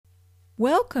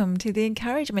Welcome to the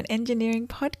Encouragement Engineering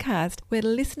Podcast, where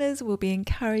listeners will be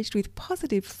encouraged with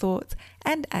positive thoughts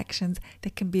and actions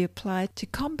that can be applied to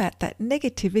combat that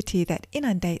negativity that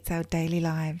inundates our daily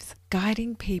lives,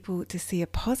 guiding people to see a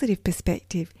positive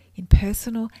perspective in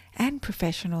personal and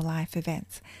professional life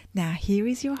events. Now, here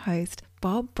is your host,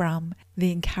 Bob Brum,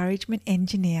 the Encouragement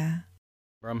Engineer.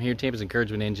 Brum here, Tampa's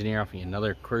Encouragement Engineer, offering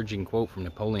another encouraging quote from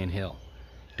Napoleon Hill.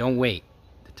 Don't wait.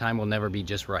 The time will never be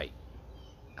just right.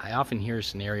 I often hear a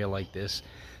scenario like this,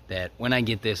 that when I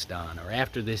get this done, or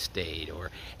after this date,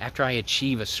 or after I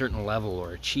achieve a certain level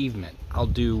or achievement, I'll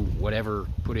do whatever,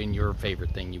 put in your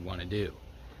favorite thing you want to do.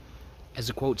 As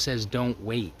the quote says, don't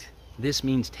wait. This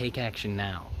means take action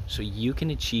now, so you can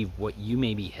achieve what you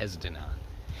may be hesitant on.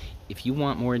 If you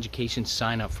want more education,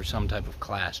 sign up for some type of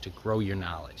class to grow your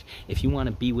knowledge. If you want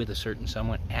to be with a certain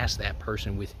someone, ask that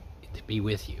person to be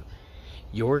with you.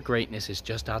 Your greatness is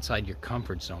just outside your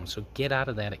comfort zone, so get out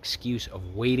of that excuse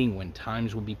of waiting when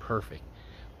times will be perfect.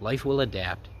 Life will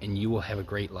adapt, and you will have a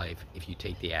great life if you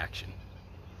take the action.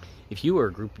 If you or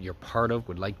a group you're part of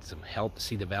would like some help to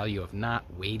see the value of not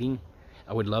waiting,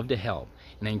 I would love to help,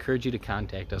 and I encourage you to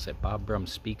contact us at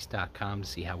bobbrumspeaks.com to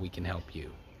see how we can help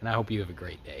you. And I hope you have a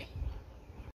great day.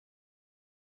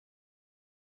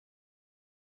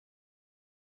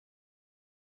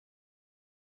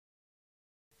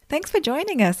 Thanks for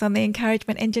joining us on the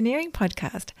Encouragement Engineering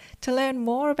Podcast. To learn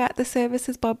more about the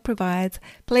services Bob provides,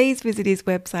 please visit his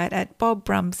website at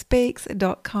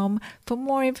bobbrumspeaks.com for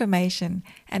more information.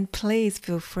 And please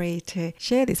feel free to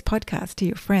share this podcast to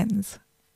your friends.